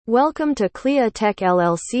Welcome to CLIA Tech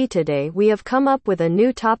LLC. Today we have come up with a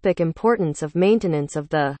new topic: importance of maintenance of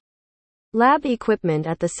the lab equipment.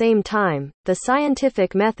 At the same time, the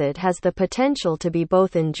scientific method has the potential to be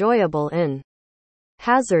both enjoyable and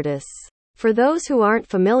hazardous. For those who aren't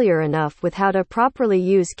familiar enough with how to properly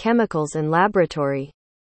use chemicals and laboratory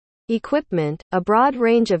equipment, a broad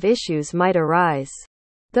range of issues might arise.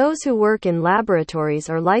 Those who work in laboratories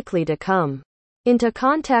are likely to come into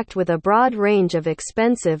contact with a broad range of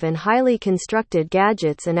expensive and highly constructed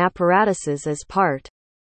gadgets and apparatuses as part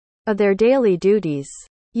of their daily duties.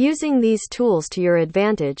 Using these tools to your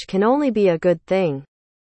advantage can only be a good thing.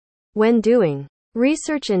 When doing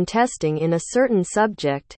research and testing in a certain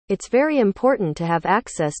subject, it's very important to have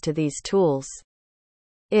access to these tools.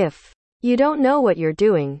 If you don't know what you're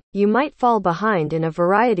doing, you might fall behind in a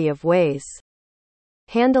variety of ways.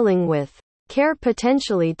 Handling with care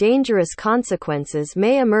potentially dangerous consequences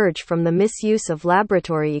may emerge from the misuse of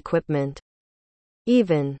laboratory equipment.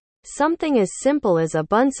 Even something as simple as a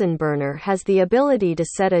Bunsen burner has the ability to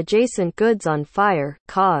set adjacent goods on fire,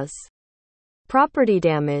 cause property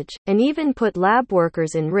damage, and even put lab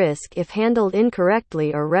workers in risk if handled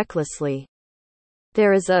incorrectly or recklessly.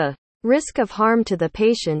 There is a risk of harm to the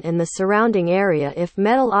patient and the surrounding area if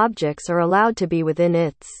metal objects are allowed to be within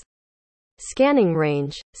its scanning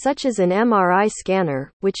range, such as an MRI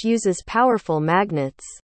scanner, which uses powerful magnets.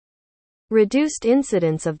 Reduced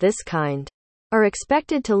incidents of this kind are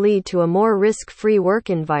expected to lead to a more risk-free work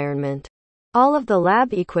environment. All of the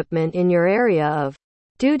lab equipment in your area of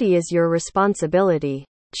duty is your responsibility.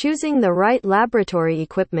 Choosing the right laboratory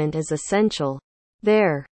equipment is essential.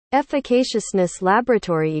 Their efficaciousness.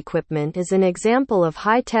 Laboratory equipment is an example of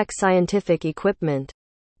high-tech scientific equipment.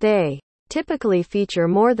 They typically feature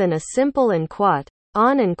more than a simple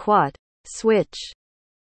on and switch.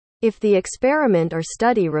 If the experiment or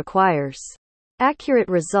study requires accurate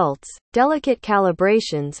results, delicate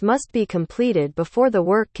calibrations must be completed before the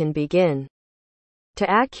work can begin. To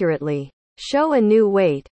accurately show a new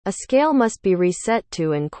weight, a scale must be reset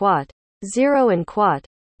to and 0 and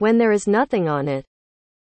when there is nothing on it.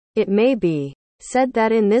 It may be said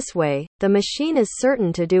that in this way, the machine is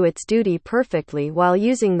certain to do its duty perfectly while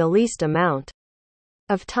using the least amount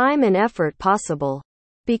of time and effort possible.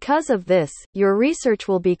 Because of this, your research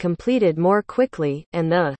will be completed more quickly,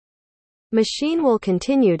 and the machine will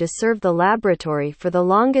continue to serve the laboratory for the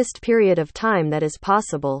longest period of time that is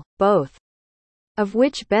possible, both of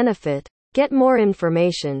which benefit. Get more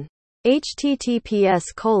information.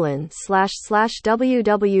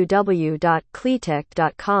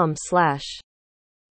 https://www.clitech.com/